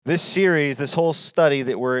This series, this whole study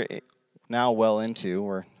that we're now well into,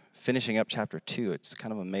 we're finishing up chapter 2. It's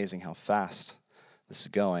kind of amazing how fast this is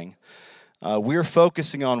going. We're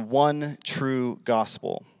focusing on one true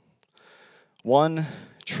gospel. One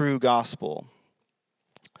true gospel.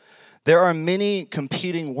 There are many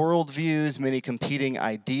competing worldviews, many competing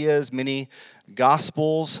ideas, many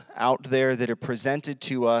gospels out there that are presented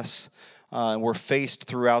to us and we're faced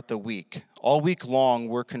throughout the week. All week long,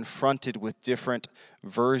 we're confronted with different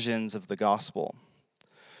versions of the gospel.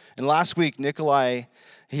 And last week, Nikolai,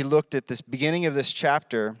 he looked at this beginning of this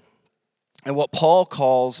chapter and what Paul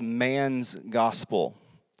calls man's gospel.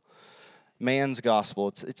 Man's gospel.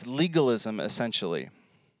 It's legalism, essentially.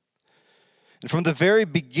 And from the very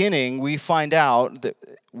beginning, we find out that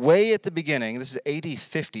way at the beginning, this is AD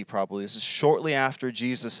 50 probably, this is shortly after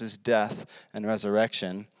Jesus' death and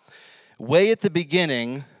resurrection, way at the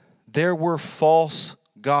beginning, there were false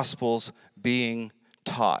gospels being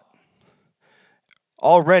taught.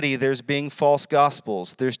 Already there's being false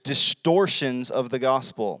gospels. There's distortions of the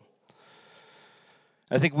gospel.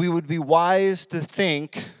 I think we would be wise to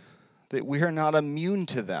think that we are not immune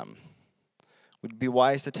to them. We'd be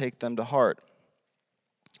wise to take them to heart.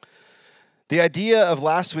 The idea of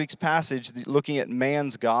last week's passage, looking at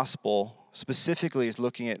man's gospel, specifically is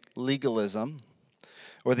looking at legalism,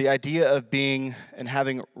 or the idea of being and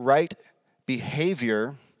having right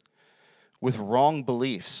behavior with wrong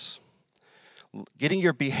beliefs. Getting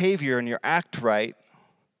your behavior and your act right,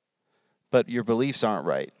 but your beliefs aren't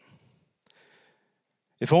right.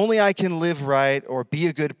 If only I can live right or be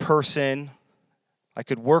a good person, I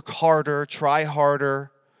could work harder, try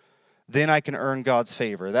harder, then I can earn God's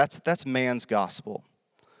favor. That's man's gospel.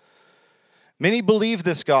 Many believe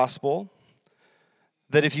this gospel,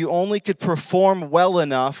 that if you only could perform well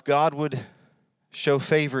enough, God would show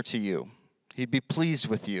favor to you. He'd be pleased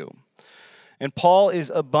with you. And Paul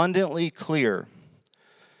is abundantly clear.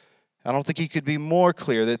 I don't think he could be more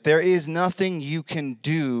clear that there is nothing you can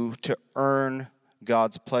do to earn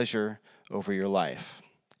God's pleasure over your life.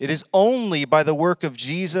 It is only by the work of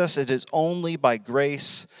Jesus, it is only by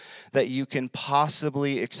grace that you can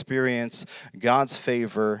possibly experience God's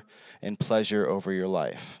favor and pleasure over your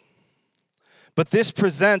life. But this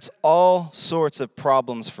presents all sorts of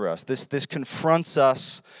problems for us. This confronts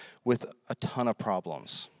us with a ton of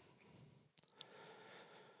problems.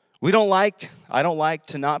 I don't like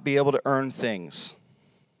to not be able to earn things.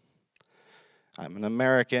 I'm an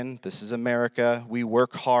American. This is America. We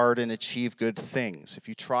work hard and achieve good things. If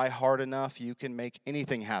you try hard enough, you can make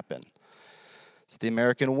anything happen. It's the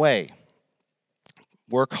American way.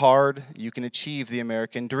 Work hard, you can achieve the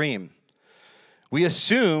American dream. We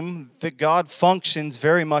assume that God functions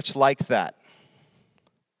very much like that.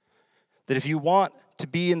 That if you want to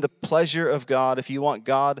be in the pleasure of God, if you want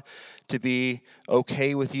God to be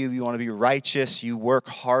okay with you, you want to be righteous, you work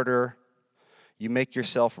harder, you make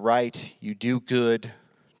yourself right, you do good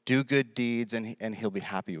deeds, and He'll be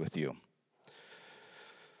happy with you.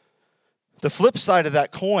 The flip side of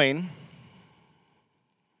that coin,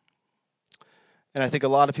 and I think a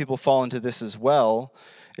lot of people fall into this as well,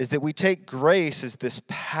 is that we take grace as this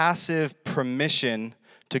passive permission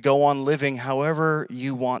to go on living however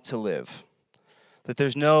you want to live. That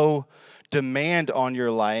there's no demand on your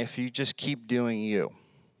life, you just keep doing you.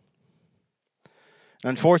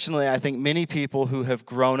 And unfortunately, I think many people who have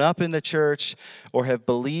grown up in the church or have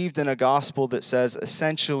believed in a gospel that says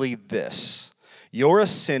essentially this: you're a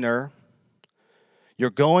sinner, you're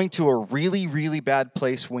going to a really, really bad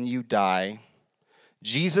place when you die.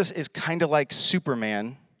 Jesus is kind of like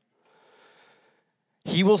Superman.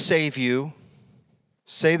 He will save you.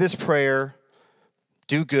 Say this prayer,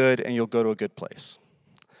 do good, and you'll go to a good place.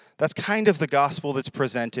 That's kind of the gospel that's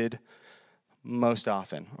presented most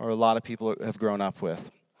often, or a lot of people have grown up with.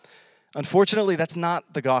 Unfortunately, that's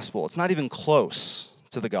not the gospel. It's not even close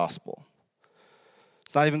to the gospel.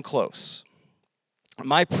 It's not even close.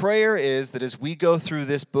 My prayer is that as we go through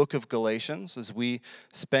this book of Galatians, as we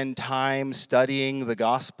spend time studying the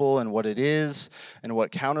gospel and what it is and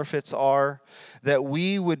what counterfeits are, that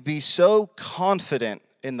we would be so confident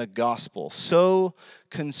in the gospel, so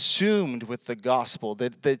consumed with the gospel,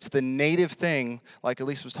 that it's the native thing, like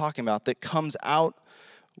Elise was talking about, that comes out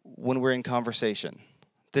when we're in conversation,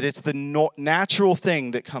 that it's the natural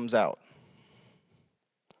thing that comes out.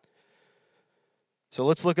 So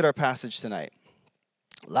let's look at our passage tonight.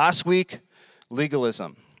 Last week,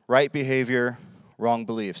 legalism, right behavior, wrong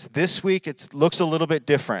beliefs. This week, it looks a little bit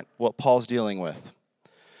different, what Paul's dealing with.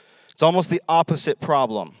 It's almost the opposite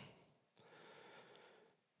problem.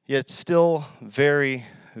 Yet it's still very,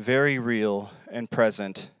 very real and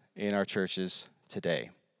present in our churches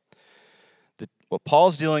today. What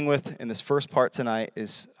Paul's dealing with in this first part tonight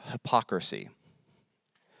is hypocrisy.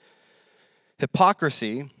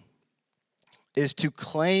 Hypocrisy is to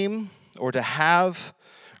claim or to have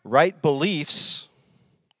right beliefs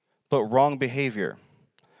but wrong behavior.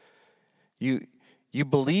 You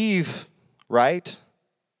believe right,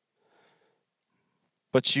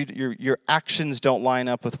 but your actions don't line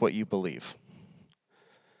up with what you believe.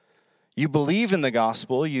 You believe in the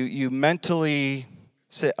gospel. You mentally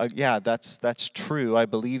say, yeah, that's true. I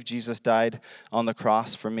believe Jesus died on the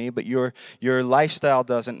cross for me, but your lifestyle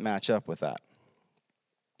doesn't match up with that.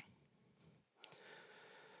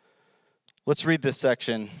 Let's read this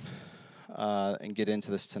section and get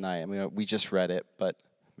into this tonight. I mean, we just read it, but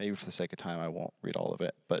maybe for the sake of time, I won't read all of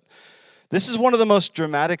it. But this is one of the most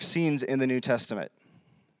dramatic scenes in the New Testament.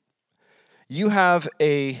 You have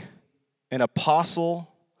an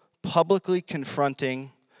apostle publicly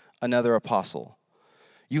confronting another apostle.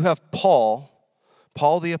 You have Paul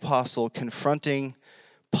the apostle, confronting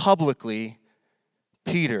publicly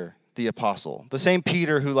Peter the apostle. The same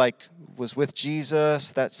Peter who was with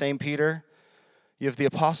Jesus, that same Peter. You have the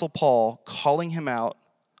apostle Paul calling him out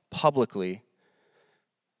publicly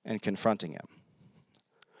and confronting him.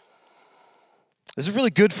 This is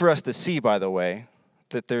really good for us to see, by the way,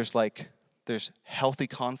 that there's healthy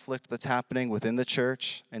conflict that's happening within the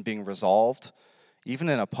church and being resolved, even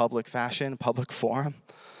in a public fashion, public forum.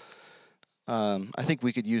 I think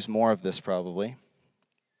we could use more of this probably.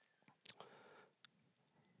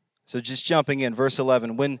 So just jumping in, verse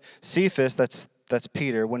 11, when Cephas, that's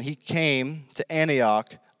Peter, when he came to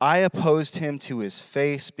Antioch, I opposed him to his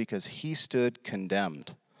face because he stood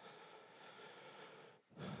condemned.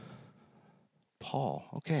 Paul,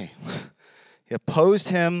 okay. He opposed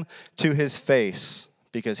him to his face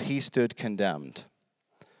because he stood condemned.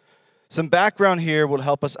 Some background here will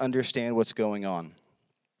help us understand what's going on.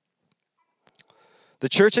 The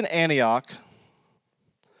church in Antioch,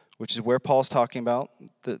 which is where Paul's talking about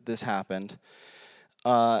this happened,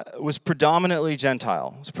 was predominantly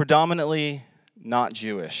Gentile. It was predominantly not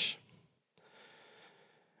Jewish.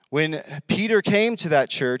 When Peter came to that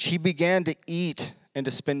church, he began to eat and to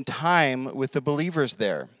spend time with the believers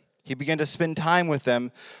there. He began to spend time with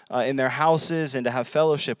them in their houses and to have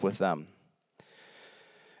fellowship with them.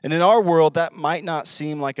 And in our world, that might not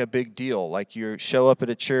seem like a big deal. Like you show up at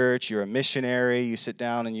a church, you're a missionary, you sit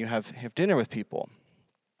down and you have dinner with people.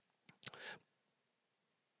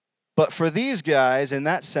 But for these guys in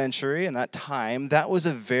that century, in that time, that was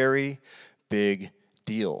a very big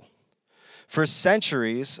deal. For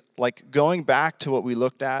centuries, like going back to what we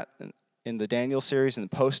looked at in the Daniel series and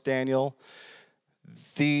post-Daniel,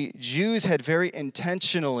 the Jews had very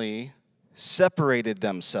intentionally separated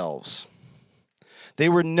themselves. They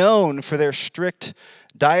were known for their strict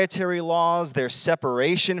dietary laws, their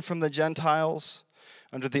separation from the Gentiles.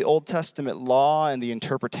 Under the Old Testament law and the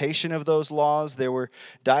interpretation of those laws, there were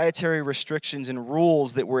dietary restrictions and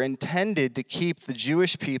rules that were intended to keep the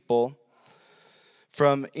Jewish people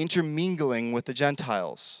from intermingling with the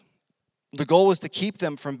Gentiles. The goal was to keep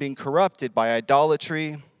them from being corrupted by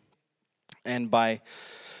idolatry and by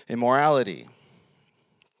immorality.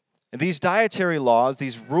 And these dietary laws,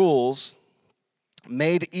 these rules,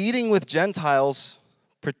 made eating with Gentiles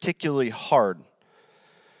particularly hard.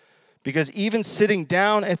 Because even sitting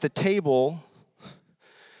down at the table,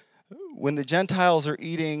 when the Gentiles are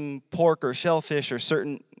eating pork or shellfish or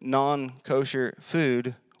certain non-kosher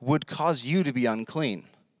food, would cause you to be unclean.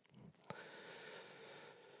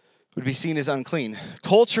 Would be seen as unclean.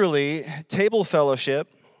 Culturally, table fellowship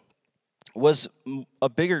was a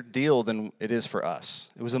bigger deal than it is for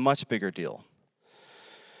us. It was a much bigger deal.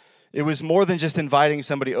 It was more than just inviting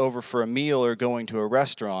somebody over for a meal or going to a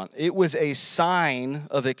restaurant. It was a sign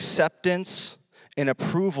of acceptance and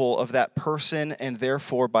approval of that person and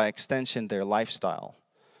therefore, by extension, their lifestyle.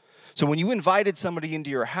 So when you invited somebody into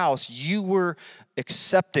your house, you were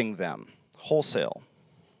accepting them wholesale.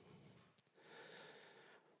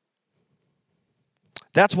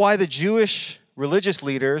 That's why the Jewish religious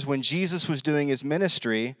leaders, when Jesus was doing his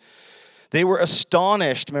ministry, they were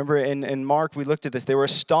astonished. Remember in Mark, we looked at this. They were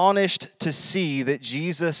astonished to see that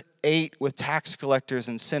Jesus ate with tax collectors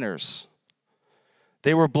and sinners.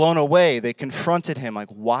 They were blown away. They confronted him like,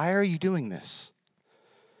 why are you doing this?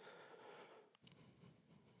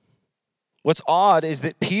 What's odd is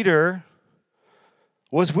that Peter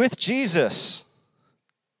was with Jesus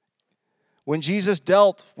when Jesus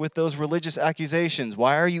dealt with those religious accusations.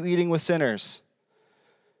 Why are you eating with sinners?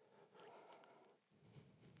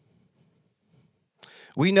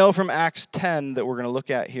 We know from Acts 10 that we're going to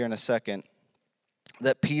look at here in a second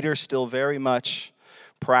that Peter still very much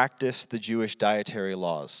practiced the Jewish dietary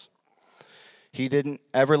laws. He didn't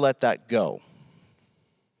ever let that go.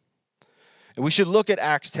 And we should look at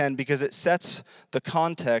Acts 10 because it sets the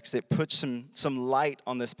context. It puts some light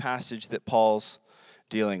on this passage that Paul's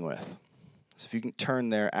dealing with. So if you can turn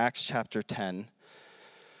there, Acts chapter 10.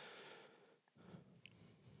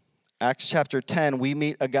 Acts chapter 10, we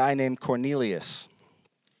meet a guy named Cornelius.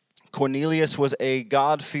 Cornelius was a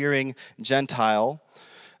God-fearing Gentile,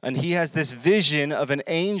 and he has this vision of an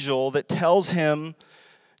angel that tells him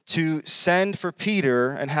to send for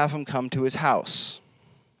Peter and have him come to his house.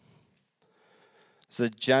 It's a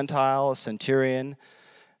Gentile, a centurion,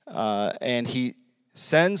 and he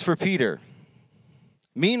sends for Peter.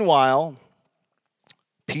 Meanwhile,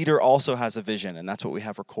 Peter also has a vision, and that's what we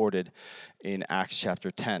have recorded in Acts chapter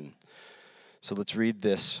 10. So let's read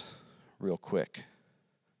this real quick.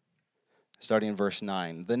 Starting in verse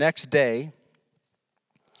 9. The next day,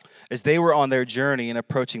 as they were on their journey and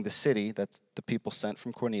approaching the city, that's the people sent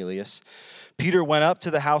from Cornelius, Peter went up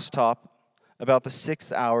to the housetop about the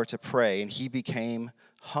 6th hour to pray, and he became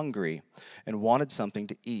hungry and wanted something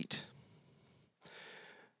to eat.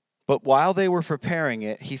 But while they were preparing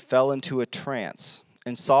it, he fell into a trance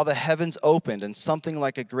and saw the heavens opened and something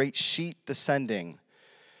like a great sheet descending,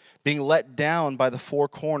 being let down by the four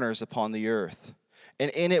corners upon the earth. And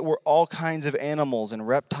in it were all kinds of animals and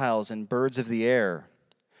reptiles and birds of the air.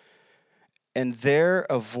 And there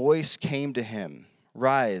a voice came to him,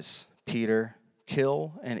 "Rise, Peter,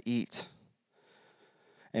 kill and eat."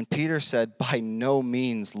 And Peter said, "By no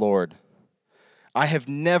means, Lord. I have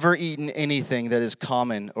never eaten anything that is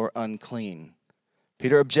common or unclean."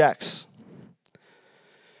 Peter objects.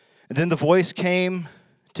 And then the voice came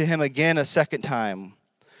to him again a second time.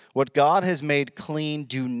 "What God has made clean,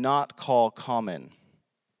 do not call common."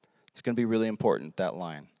 It's going to be really important, that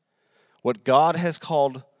line. What God has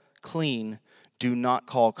called clean, do not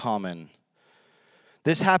call common.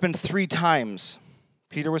 This happened 3 times.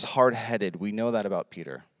 Peter was hard-headed. We know that about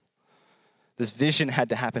Peter. This vision had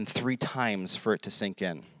to happen 3 times for it to sink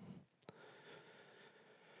in.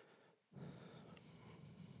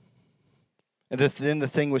 And then the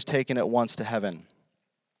thing was taken at once to heaven.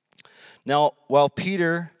 Now, while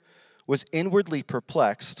Peter was inwardly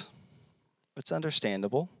perplexed, it's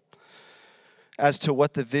understandable, as to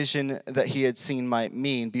what the vision that he had seen might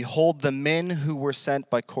mean, behold, the men who were sent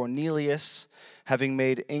by Cornelius, having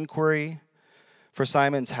made inquiry for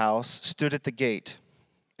Simon's house, stood at the gate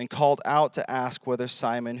and called out to ask whether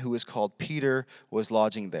Simon, who was called Peter, was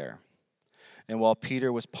lodging there. And while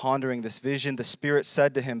Peter was pondering this vision, the Spirit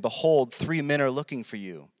said to him, "Behold, 3 men are looking for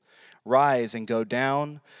you. Rise and go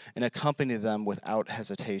down and accompany them without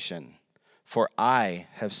hesitation, for I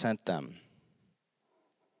have sent them."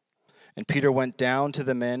 And Peter went down to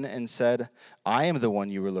the men and said, "I am the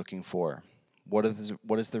one you were looking for. What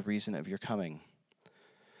is the reason of your coming?"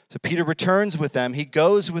 So Peter returns with them. He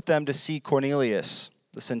goes with them to see Cornelius,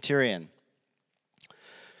 the centurion.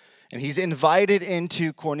 And he's invited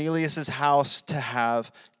into Cornelius' house to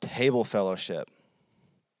have table fellowship.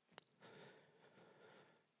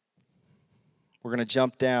 We're going to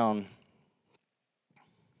jump down.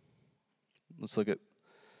 Let's look at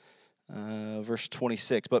verse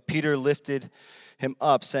 26. But Peter lifted him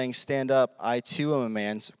up, saying, "Stand up, I too am a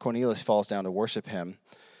man." So Cornelius falls down to worship him.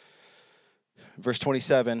 Verse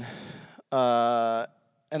 27.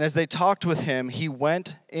 And as they talked with him, he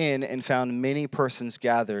went in and found many persons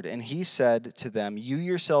gathered. And he said to them, "You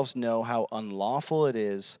yourselves know how unlawful it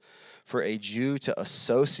is for a Jew to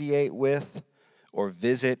associate with or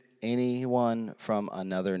visit anyone from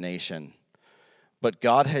another nation. But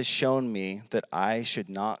God has shown me that I should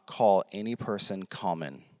not call any person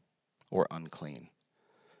common or unclean."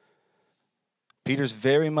 Peter's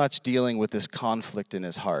very much dealing with this conflict in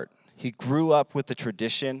his heart. He grew up with the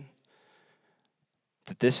tradition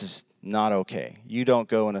that this is not okay. You don't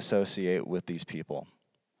go and associate with these people.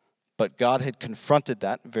 But God had confronted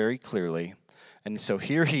that very clearly. And so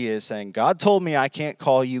here he is saying, "God told me I can't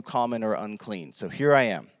call you common or unclean. So here I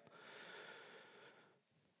am."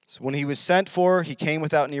 So when he was sent for, he came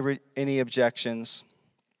without any objections.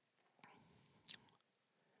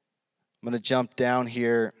 I'm going to jump down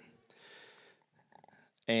here.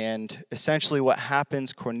 And essentially what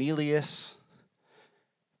happens, Cornelius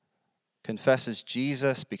confesses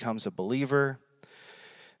Jesus, becomes a believer.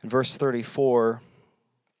 In verse 34,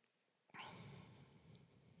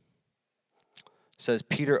 says,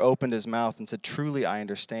 Peter opened his mouth and said, "Truly I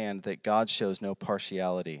understand that God shows no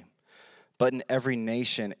partiality. But in every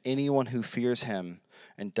nation, anyone who fears him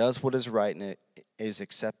and does what is right and is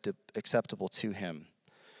acceptable to him.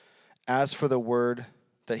 As for the word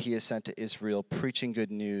that he has sent to Israel, preaching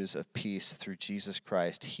good news of peace through Jesus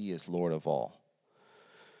Christ, he is Lord of all."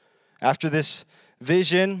 After this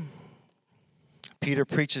vision, Peter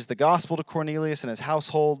preaches the gospel to Cornelius and his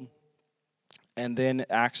household. And then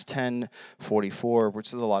Acts 10:44, which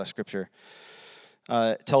is a lot of scripture,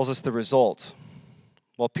 tells us the result.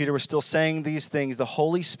 While Peter was still saying these things, the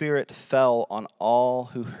Holy Spirit fell on all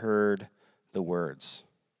who heard the words.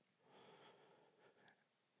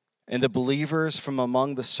 And the believers from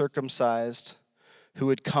among the circumcised who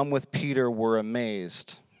had come with Peter were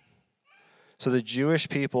amazed. So the Jewish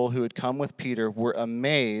people who had come with Peter were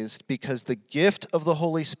amazed because the gift of the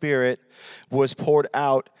Holy Spirit was poured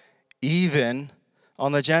out even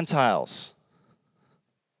on the Gentiles.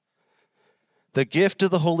 The gift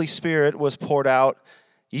of the Holy Spirit was poured out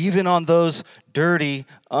even on those dirty,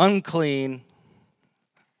 unclean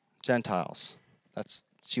Gentiles. That's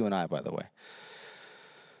you and I, by the way.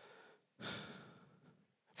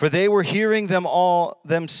 For they were hearing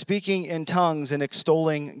them speaking in tongues and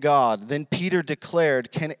extolling God. Then Peter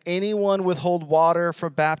declared, "Can anyone withhold water for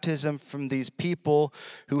baptism from these people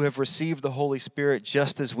who have received the Holy Spirit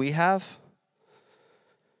just as we have?"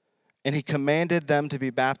 And he commanded them to be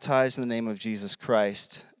baptized in the name of Jesus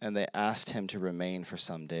Christ, and they asked him to remain for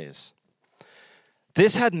some days.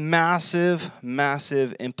 This had massive,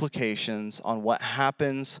 massive implications on what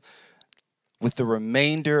happens with the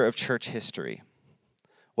remainder of church history.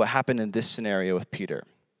 What happened in this scenario with Peter.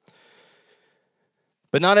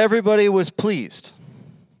 But not everybody was pleased.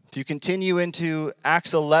 If you continue into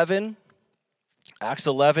Acts 11,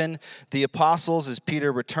 the apostles, as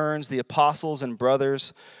Peter returns, the apostles and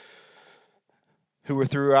brothers who were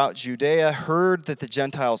throughout Judea heard that the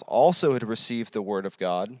Gentiles also had received the word of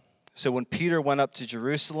God. So when Peter went up to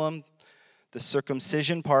Jerusalem, the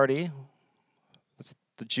circumcision party, that's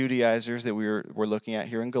the Judaizers that we're looking at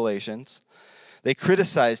here in Galatians, they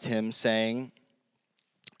criticized him, saying,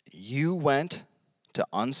 "You went to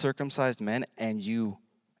uncircumcised men and you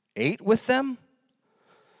ate with them?"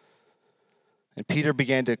 And Peter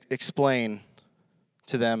began to explain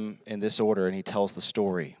to them in this order, and he tells the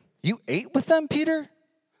story. "You ate with them, Peter?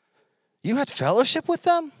 You had fellowship with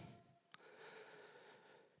them?"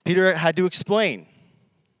 Peter had to explain.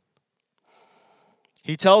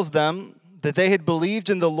 He tells them that they had believed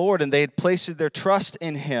in the Lord and they had placed their trust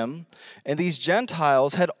in him, and these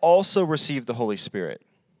Gentiles had also received the Holy Spirit.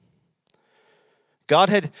 God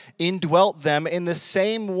had indwelt them in the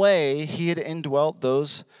same way he had indwelt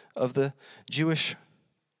those of the Jewish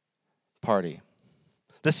party.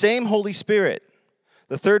 The same Holy Spirit,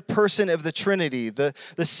 the third person of the Trinity, the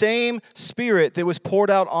same Spirit that was poured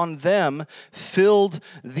out on them filled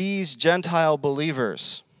these Gentile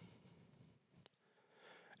believers.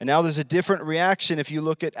 And now there's a different reaction if you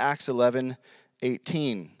look at Acts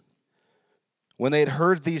 11:18. When they had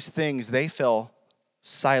heard these things, they fell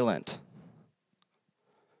silent.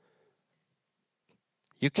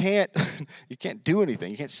 You can't do anything.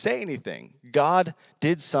 You can't say anything. God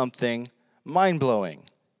did something mind-blowing.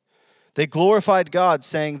 They glorified God,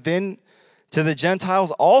 saying, "Then to the Gentiles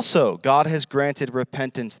also God has granted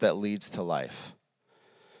repentance that leads to life."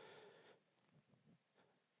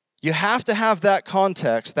 You have to have that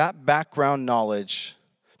context, that background knowledge,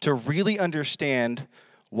 to really understand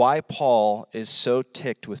why Paul is so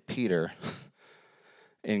ticked with Peter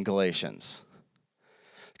in Galatians.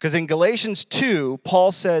 Because in Galatians 2,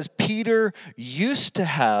 Paul says Peter used to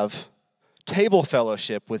have table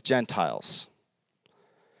fellowship with Gentiles.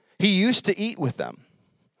 He used to eat with them.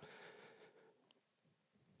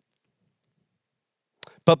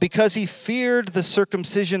 But because he feared the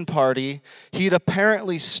circumcision party, he'd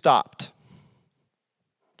apparently stopped.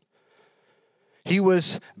 He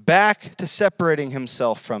was back to separating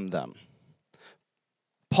himself from them.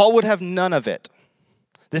 Paul would have none of it.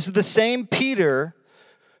 This is the same Peter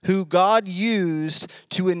who God used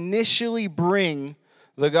to initially bring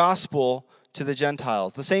the gospel to the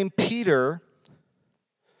Gentiles. The same Peter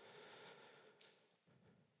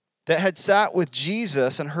that had sat with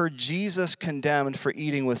Jesus and heard Jesus condemned for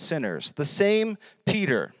eating with sinners. The same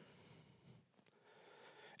Peter.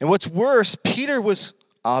 And what's worse, Peter was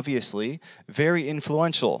obviously very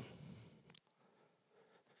influential.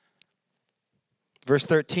 Verse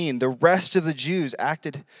 13, the rest of the Jews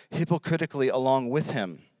acted hypocritically along with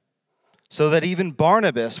him, so that even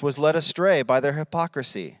Barnabas was led astray by their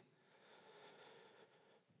hypocrisy.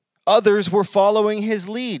 Others were following his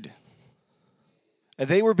lead, and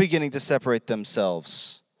they were beginning to separate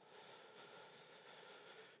themselves.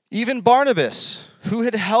 Even Barnabas, who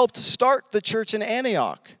had helped start the church in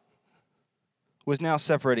Antioch, was now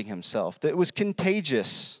separating himself. It was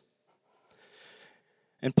contagious.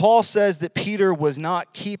 And Paul says that Peter was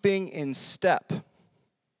not keeping in step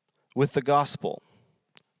with the gospel.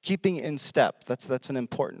 Keeping in step. That's an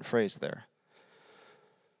important phrase there.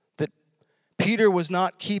 That Peter was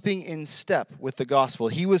not keeping in step with the gospel.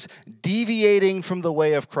 He was deviating from the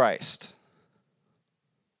way of Christ.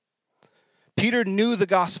 Peter knew the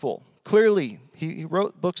gospel. Clearly, he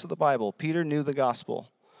wrote books of the Bible. Peter knew the gospel.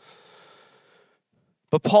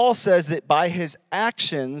 But Paul says that by his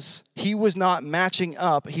actions, he was not matching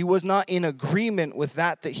up. He was not in agreement with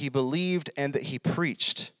that he believed and that he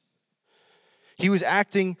preached. He was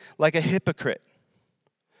acting like a hypocrite.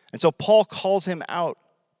 And so Paul calls him out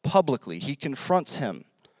publicly. He confronts him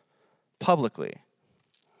publicly.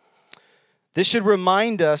 This should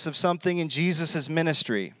remind us of something in Jesus'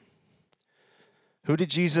 ministry. Who did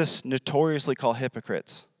Jesus notoriously call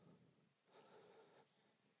hypocrites?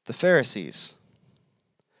 The Pharisees.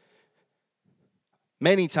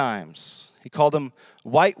 Many times. He called them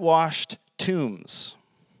whitewashed tombs.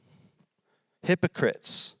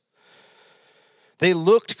 Hypocrites. They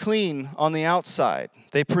looked clean on the outside.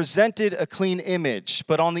 They presented a clean image,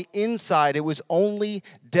 but on the inside it was only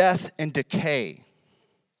death and decay.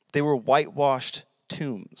 They were whitewashed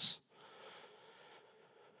tombs.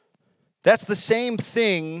 That's the same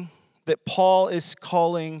thing that Paul is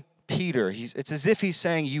calling Peter. It's as if he's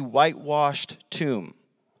saying, you whitewashed tomb.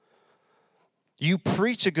 You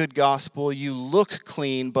preach a good gospel, you look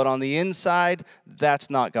clean, but on the inside, that's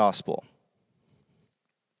not gospel.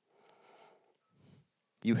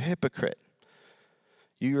 You hypocrite.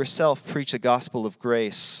 You yourself preach a gospel of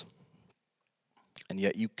grace, and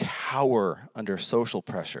yet you cower under social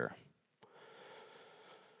pressure.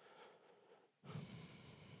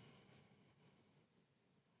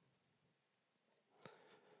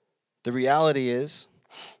 The reality is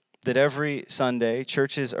that every Sunday,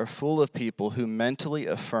 churches are full of people who mentally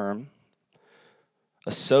affirm,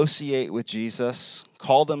 associate with Jesus,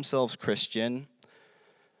 call themselves Christian,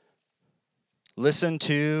 listen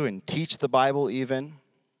to and teach the Bible even,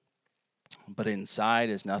 but inside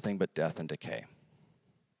is nothing but death and decay.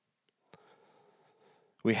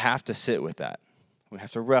 We have to sit with that. We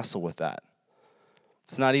have to wrestle with that.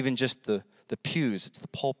 It's not even just the pews, it's the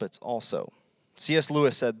pulpits also. C.S.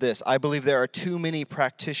 Lewis said this, I believe there are too many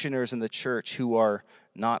practitioners in the church who are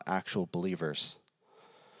not actual believers.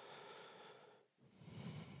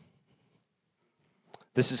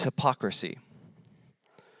 This is hypocrisy.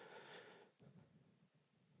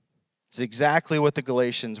 It's exactly what the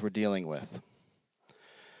Galatians were dealing with.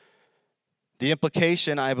 The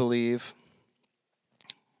implication, I believe,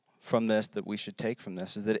 from this, that we should take from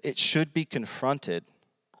this, is that it should be confronted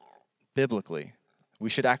biblically. We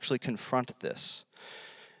should actually confront this.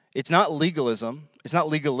 It's not legalism. It's not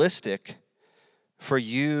legalistic for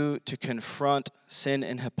you to confront sin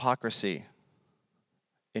and hypocrisy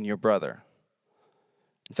in your brother.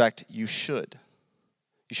 In fact, you should.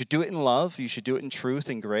 You should do it in love. You should do it in truth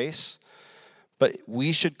and grace. But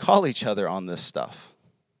we should call each other on this stuff.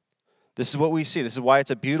 This is what we see. This is why it's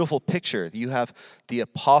a beautiful picture. You have the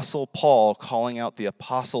Apostle Paul calling out the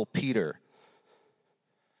Apostle Peter.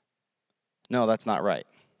 No, that's not right.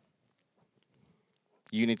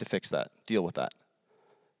 You need to fix that. Deal with that.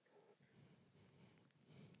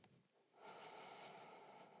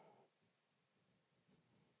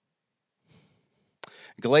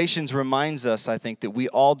 Galatians reminds us, I think, that we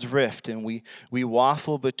all drift and we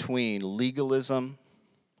waffle between legalism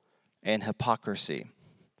and hypocrisy.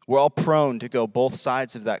 We're all prone to go both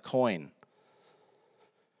sides of that coin.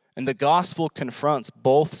 And the gospel confronts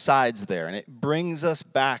both sides there, and it brings us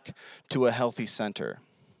back to a healthy center.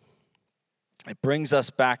 It brings us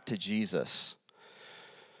back to Jesus.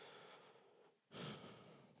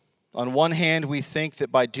 On one hand, we think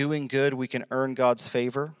that by doing good, we can earn God's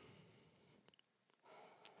favor.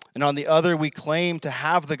 And on the other, we claim to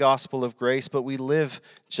have the gospel of grace, but we live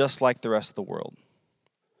just like the rest of the world.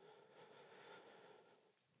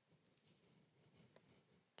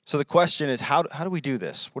 So the question is, how do we do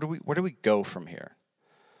this? Where do we go from here?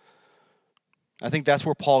 I think that's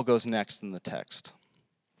where Paul goes next in the text.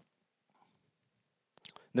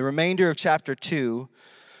 In the remainder of chapter 2,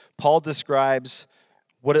 Paul describes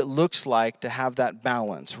what it looks like to have that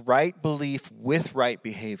balance, right belief with right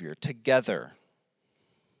behavior together.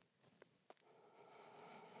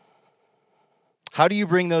 How do you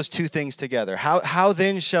bring those two things together? How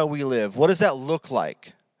then shall we live? What does that look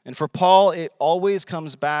like? And for Paul, it always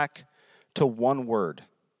comes back to one word: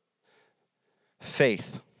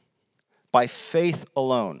 faith. By faith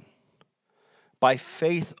alone. By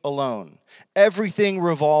faith alone. Everything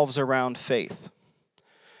revolves around faith.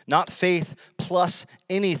 Not faith plus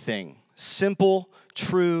anything. Simple,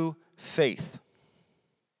 true faith.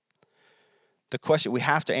 The question we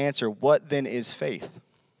have to answer, what then is faith?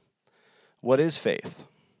 What is faith?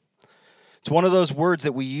 It's one of those words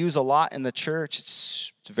that we use a lot in the church.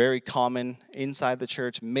 It's very common inside the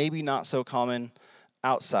church, maybe not so common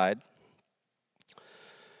outside.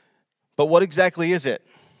 But what exactly is it?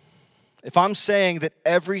 If I'm saying that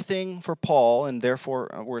everything for Paul, and therefore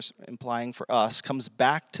we're implying for us, comes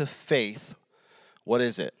back to faith, what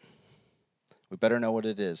is it? We better know what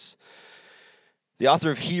it is. The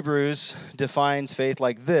author of Hebrews defines faith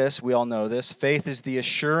like this. We all know this. Faith is the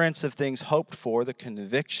assurance of things hoped for, the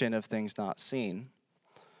conviction of things not seen.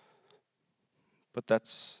 But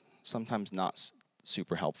that's sometimes not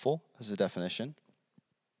super helpful as a definition.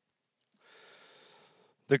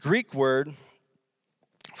 The Greek word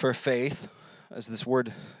for faith is this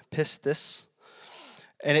word pistis,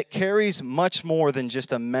 and it carries much more than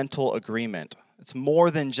just a mental agreement. It's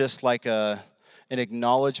more than just like an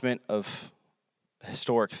acknowledgement of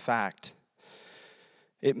historic fact.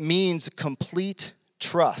 It means complete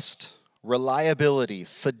trust, reliability,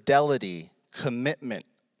 fidelity, commitment,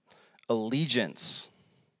 allegiance.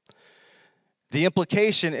 The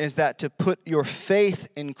implication is that to put your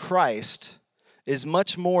faith in Christ is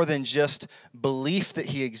much more than just belief that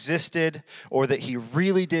he existed or that he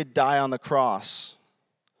really did die on the cross.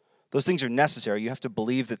 Those things are necessary. You have to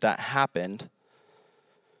believe that that happened.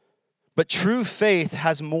 But true faith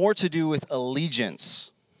has more to do with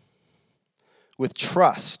allegiance, with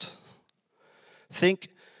trust. Think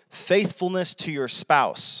faithfulness to your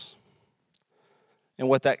spouse and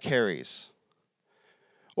what that carries.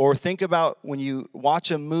 Or think about when you watch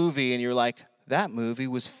a movie and you're like, that movie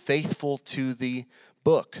was faithful to the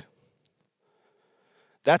book.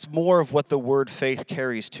 That's more of what the word faith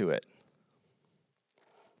carries to it.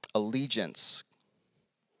 Allegiance.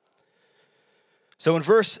 So in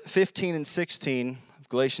verse 15 and 16 of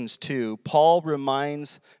Galatians 2, Paul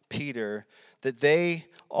reminds Peter that they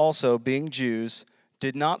also, being Jews,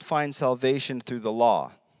 did not find salvation through the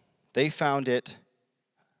law. They found it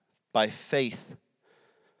by faith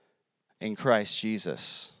in Christ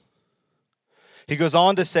Jesus. He goes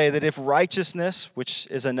on to say that if righteousness, which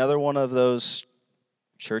is another one of those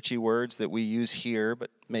churchy words that we use here,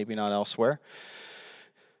 but maybe not elsewhere,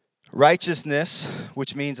 righteousness,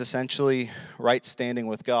 which means essentially right standing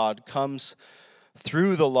with God, comes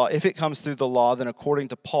through the law. If it comes through the law, then according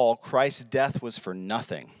to Paul, Christ's death was for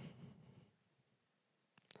nothing.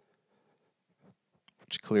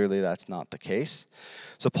 Which clearly that's not the case.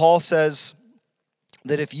 So Paul says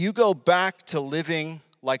that if you go back to living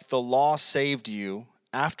like the law saved you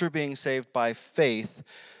after being saved by faith,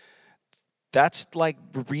 that's like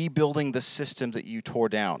rebuilding the system that you tore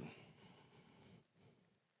down.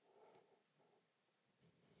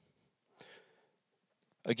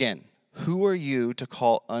 Again, who are you to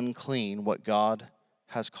call unclean what God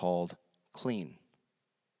has called clean?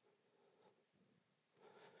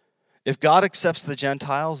 If God accepts the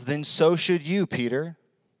Gentiles, then so should you, Peter.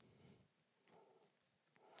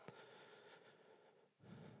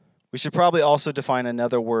 We should probably also define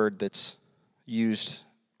another word that's used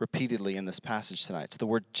repeatedly in this passage tonight. It's the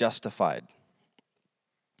word justified.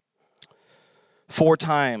 4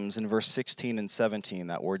 times in verse 16 and 17,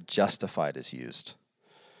 that word justified is used.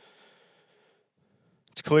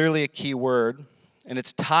 It's clearly a key word, and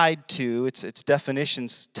it's tied to, its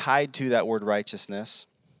definition's tied to that word righteousness.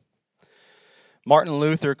 Martin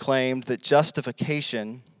Luther claimed that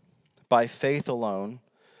justification by faith alone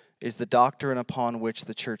is the doctrine upon which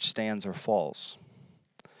the church stands or falls.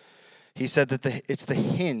 He said that it's the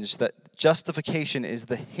hinge, that justification is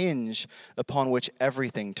the hinge upon which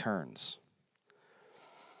everything turns.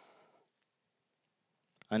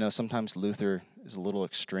 I know sometimes Luther is a little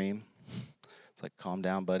extreme. It's like, calm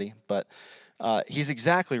down, buddy. But he's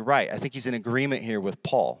exactly right. I think he's in agreement here with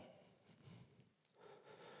Paul.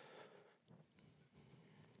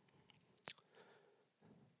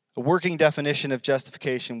 A working definition of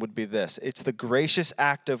justification would be this. It's the gracious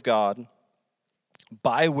act of God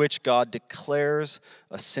by which God declares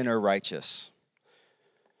a sinner righteous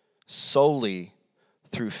solely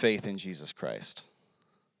through faith in Jesus Christ.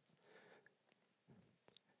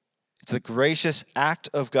 It's the gracious act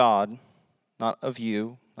of God, not of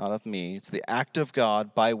you, not of me. It's the act of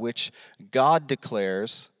God by which God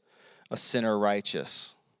declares a sinner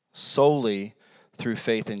righteous solely through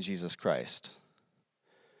faith in Jesus Christ.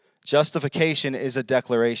 Justification is a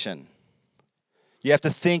declaration. You have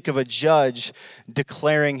to think of a judge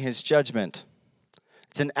declaring his judgment.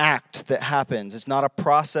 It's an act that happens. It's not a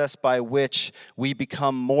process by which we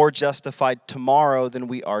become more justified tomorrow than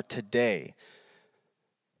we are today.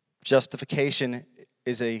 Justification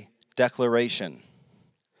is a declaration.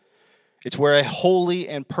 It's where a holy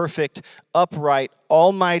and perfect, upright,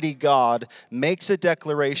 almighty God makes a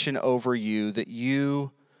declaration over you that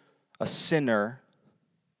you a sinner,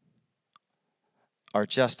 are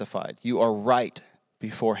justified. You are right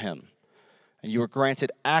before him. And you are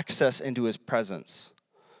granted access into his presence.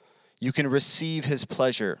 You can receive his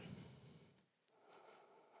pleasure.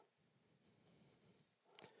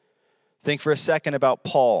 Think for a second about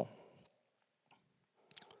Paul,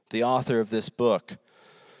 the author of this book.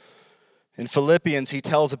 In Philippians, he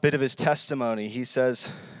tells a bit of his testimony. He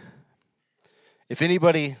says, if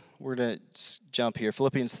anybody, we're going to jump here,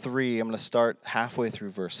 Philippians 3, I'm going to start halfway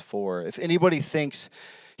through verse 4. If anybody thinks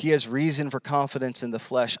he has reason for confidence in the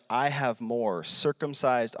flesh, I have more,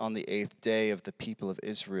 circumcised on the 8th day of the people of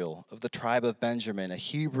Israel, of the tribe of Benjamin, a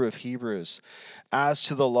Hebrew of Hebrews, as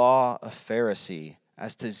to the law, a Pharisee,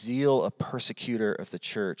 as to zeal, a persecutor of the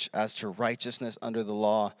church, as to righteousness under the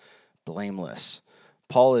law, blameless.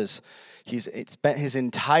 Paul he's spent his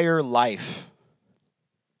entire life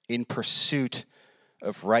in pursuit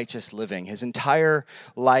of righteous living. His entire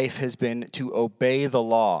life has been to obey the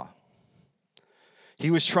law. He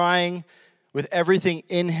was trying with everything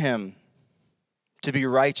in him to be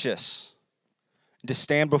righteous, to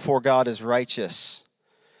stand before God as righteous.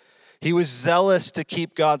 He was zealous to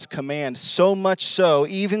keep God's command, so much so,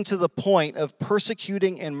 even to the point of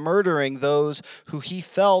persecuting and murdering those who he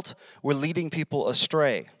felt were leading people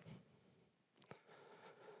astray.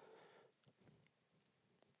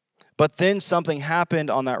 But then something happened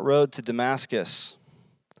on that road to Damascus.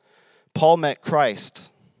 Paul met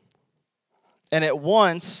Christ. And at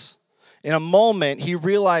once, in a moment, he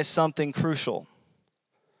realized something crucial.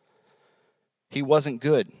 He wasn't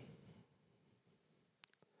good.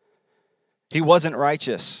 He wasn't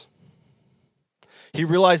righteous. He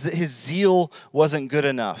realized that his zeal wasn't good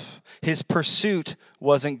enough. His pursuit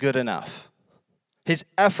wasn't good enough. His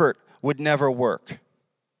effort would never work.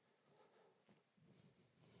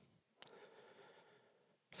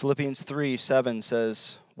 Philippians 3:7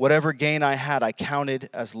 says, whatever gain I had, I counted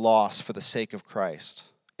as loss for the sake of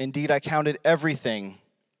Christ. Indeed, I counted everything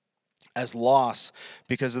as loss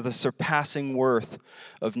because of the surpassing worth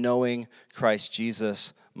of knowing Christ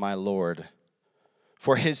Jesus, my Lord.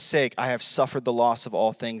 For his sake, I have suffered the loss of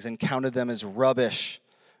all things and counted them as rubbish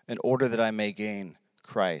in order that I may gain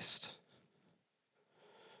Christ.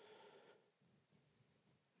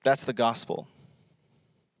 That's the gospel.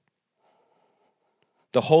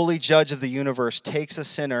 The holy judge of the universe takes a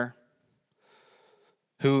sinner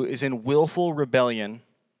who is in willful rebellion,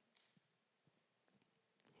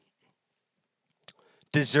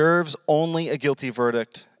 deserves only a guilty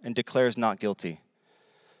verdict, and declares not guilty.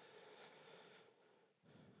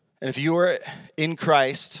 And if you are in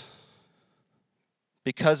Christ,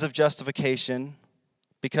 because of justification,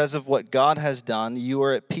 because of what God has done, you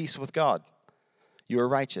are at peace with God. You are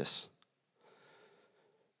righteous.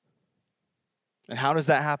 And how does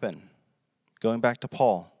that happen? Going back to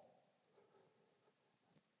Paul.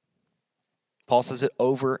 Paul says it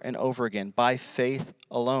over and over again, by faith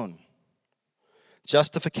alone.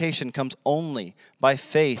 Justification comes only by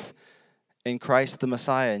faith in Christ the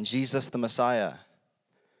Messiah, in Jesus the Messiah.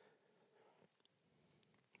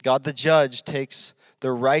 God the judge takes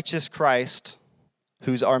the righteous Christ,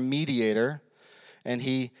 who's our mediator, and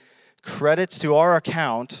he credits to our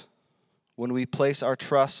account, when we place our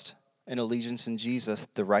trust and allegiance in Jesus,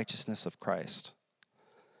 the righteousness of Christ.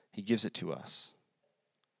 He gives it to us.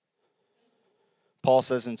 Paul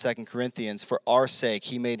says in 2 Corinthians, for our sake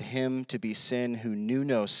he made him to be sin who knew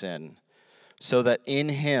no sin, so that in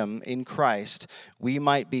him, in Christ, we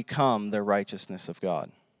might become the righteousness of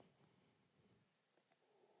God.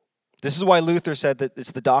 This is why Luther said that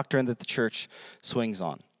it's the doctrine that the church swings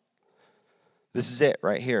on. This is it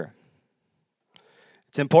right here.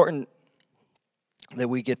 It's important that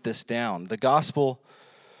we get this down. The gospel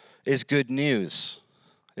is good news.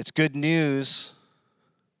 It's good news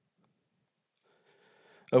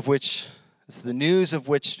of which it's the news of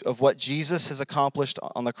what Jesus has accomplished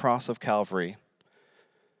on the cross of Calvary,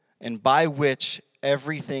 and by which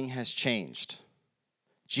everything has changed.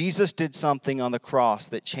 Jesus did something on the cross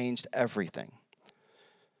that changed everything.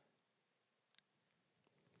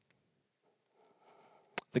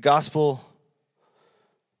 The gospel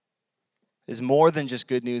is more than just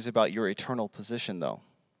good news about your eternal position, though.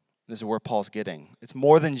 This is where Paul's getting. It's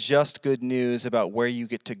more than just good news about where you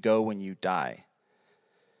get to go when you die.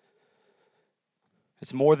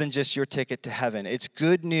 It's more than just your ticket to heaven. It's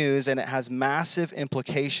good news, and it has massive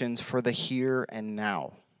implications for the here and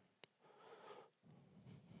now.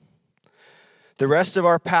 The rest of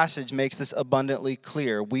our passage makes this abundantly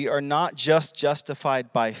clear. We are not just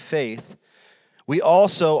justified by faith, we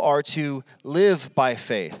also are to live by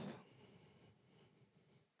faith.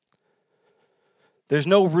 There's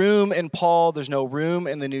no room in Paul, there's no room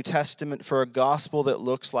in the New Testament for a gospel that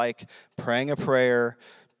looks like praying a prayer,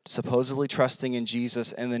 supposedly trusting in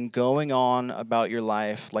Jesus, and then going on about your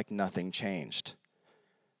life like nothing changed.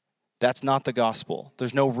 That's not the gospel.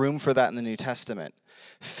 There's no room for that in the New Testament.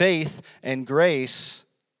 Faith and grace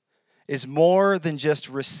is more than just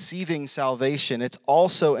receiving salvation. It's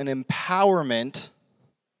also an empowerment.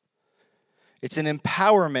 It's an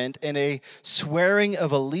empowerment and a swearing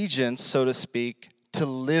of allegiance, so to speak, to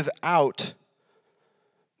live out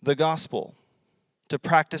the gospel, to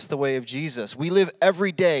practice the way of Jesus. We live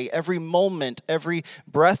every day, every moment, every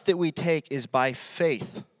breath that we take is by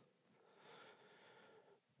faith.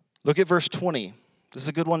 Look at verse 20. This is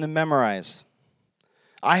a good one to memorize.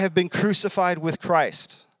 I have been crucified with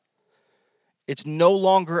Christ. It's no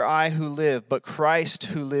longer I who live, but Christ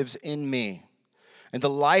who lives in me. And the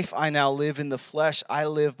life I now live in the flesh, I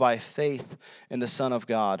live by faith in the Son of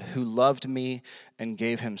God, who loved me and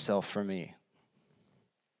gave himself for me.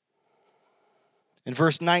 In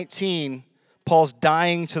verse 19, Paul's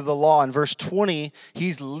dying to the law. In verse 20,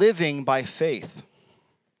 he's living by faith.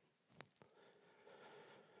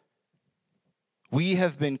 We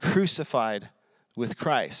have been crucified with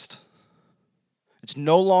Christ. It's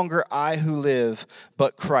no longer I who live,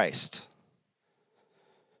 but Christ.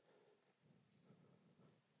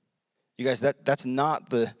 You guys, that's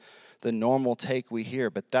not the normal take we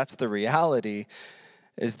hear, but that's the reality,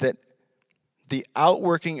 is that the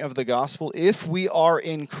outworking of the gospel, if we are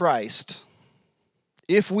in Christ,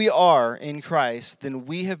 then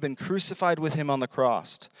we have been crucified with him on the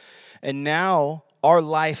cross. And now our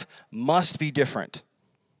life must be different.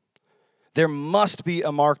 There must be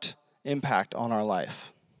a marked impact on our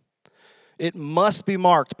life. It must be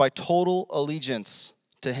marked by total allegiance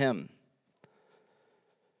to him.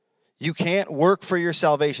 You can't work for your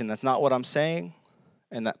salvation. That's not what I'm saying.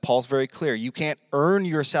 And that Paul's very clear. You can't earn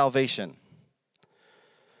your salvation.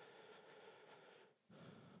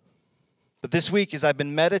 But this week, as I've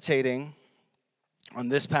been meditating on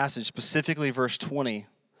this passage, specifically verse 20,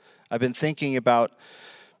 I've been thinking about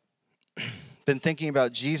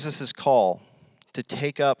Jesus' call to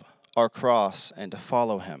take up our cross and to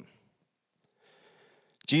follow him.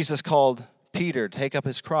 Jesus called Peter to take up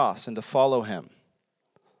his cross and to follow him.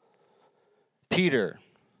 Peter,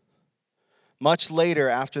 much later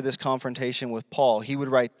after this confrontation with Paul, he would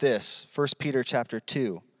write this, 1 Peter chapter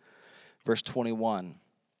 2, verse 21.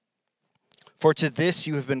 For to this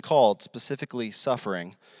you have been called, specifically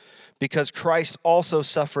suffering, because Christ also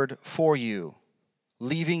suffered for you,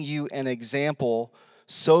 leaving you an example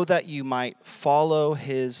so that you might follow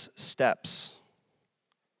his steps.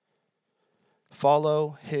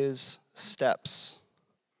 Follow his steps.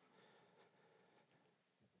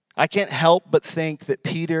 I can't help but think that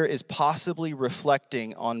Peter is possibly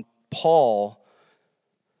reflecting on Paul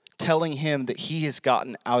telling him that he has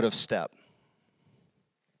gotten out of step.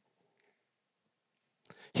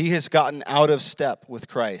 He has gotten out of step with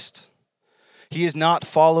Christ. He is not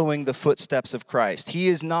following the footsteps of Christ. He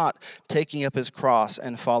is not taking up his cross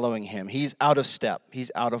and following him. He's out of step.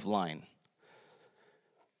 He's out of line.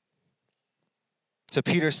 So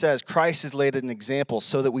Peter says, Christ has laid an example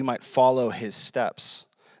so that we might follow his steps.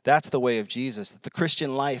 That's the way of Jesus. The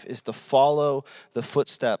Christian life is to follow the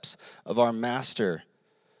footsteps of our Master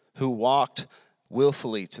who walked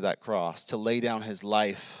willfully to that cross to lay down his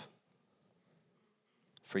life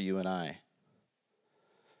for you and I.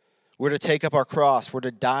 We're to take up our cross. We're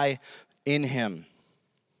to die in him.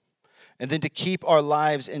 And then to keep our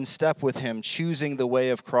lives in step with him, choosing the way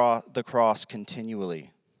of the cross continually.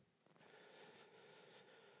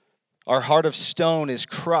 Our heart of stone is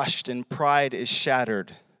crushed and pride is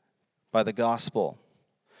shattered by the gospel.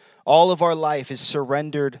 All of our life is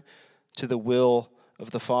surrendered to the will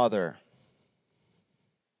of the Father.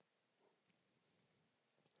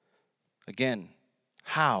 Again,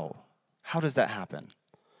 how? How does that happen?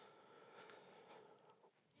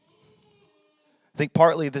 I think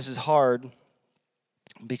partly this is hard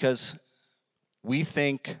because we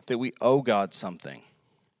think that we owe God something.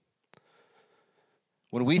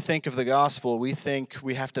 When we think of the gospel, we think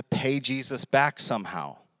we have to pay Jesus back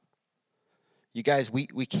somehow. You guys, we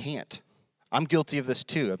can't. I'm guilty of this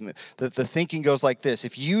too. I mean, the thinking goes like this.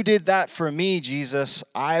 If you did that for me, Jesus,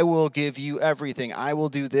 I will give you everything. I will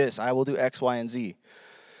do this. I will do X, Y, and Z.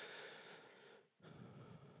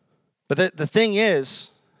 But the thing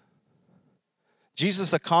is,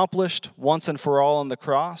 Jesus accomplished once and for all on the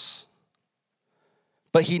cross,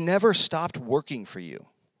 but he never stopped working for you.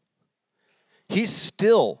 He's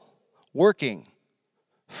still working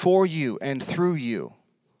for you and through you.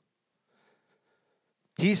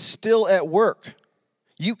 He's still at work.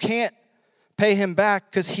 You can't pay him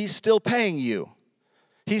back because he's still paying you.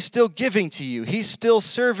 He's still giving to you. He's still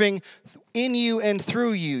serving in you and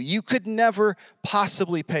through you. You could never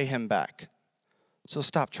possibly pay him back. So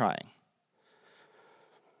stop trying.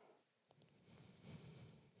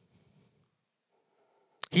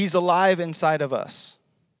 He's alive inside of us.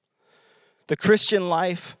 The Christian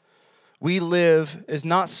life we live is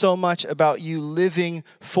not so much about you living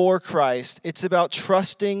for Christ. It's about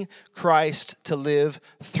trusting Christ to live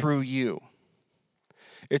through you.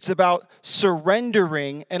 It's about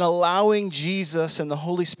surrendering and allowing Jesus and the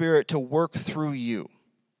Holy Spirit to work through you.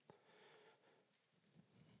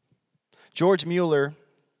 George Mueller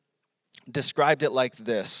described it like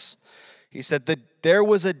this. He said that there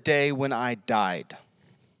was a day when I died,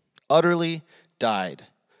 utterly died.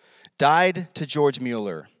 Died to George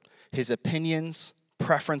Mueller, his opinions,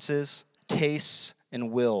 preferences, tastes,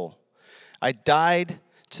 and will. I died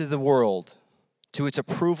to the world, to its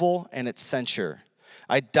approval and its censure.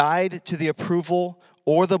 I died to the approval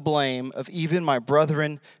or the blame of even my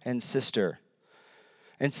brethren and sister.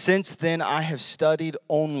 And since then I have studied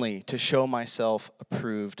only to show myself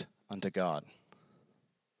approved unto God.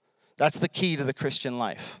 That's the key to the Christian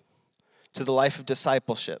life, to the life of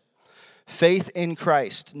discipleship. Faith in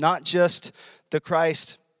Christ, not just the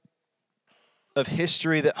Christ of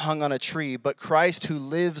history that hung on a tree, but Christ who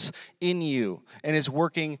lives in you and is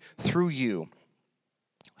working through you.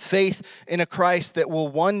 Faith in a Christ that will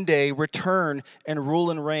one day return and rule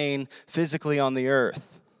and reign physically on the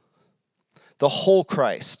earth. The whole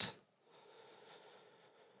Christ.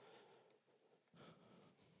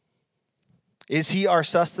 Is he our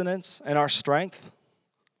sustenance and our strength?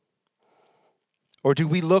 Or do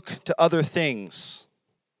we look to other things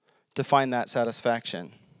to find that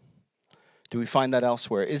satisfaction? Do we find that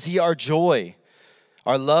elsewhere? Is he our joy,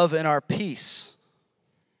 our love, and our peace?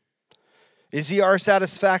 Is he our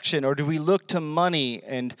satisfaction, or do we look to money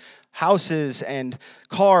and houses and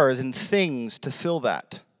cars and things to fill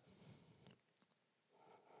that?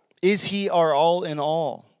 Is he our all in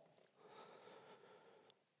all?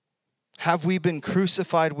 Have we been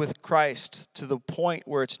crucified with Christ to the point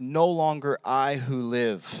where it's no longer I who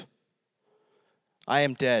live? I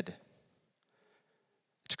am dead.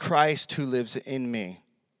 It's Christ who lives in me.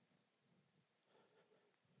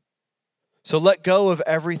 So let go of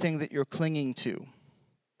everything that you're clinging to.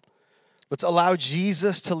 Let's allow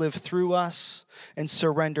Jesus to live through us and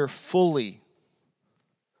surrender fully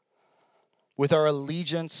with our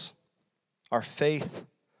allegiance, our faith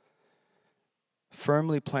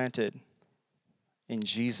firmly planted in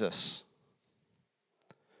Jesus.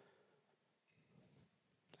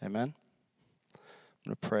 Amen. I'm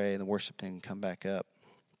going to pray and the worship team can come back up.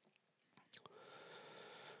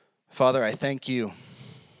 Father, I thank you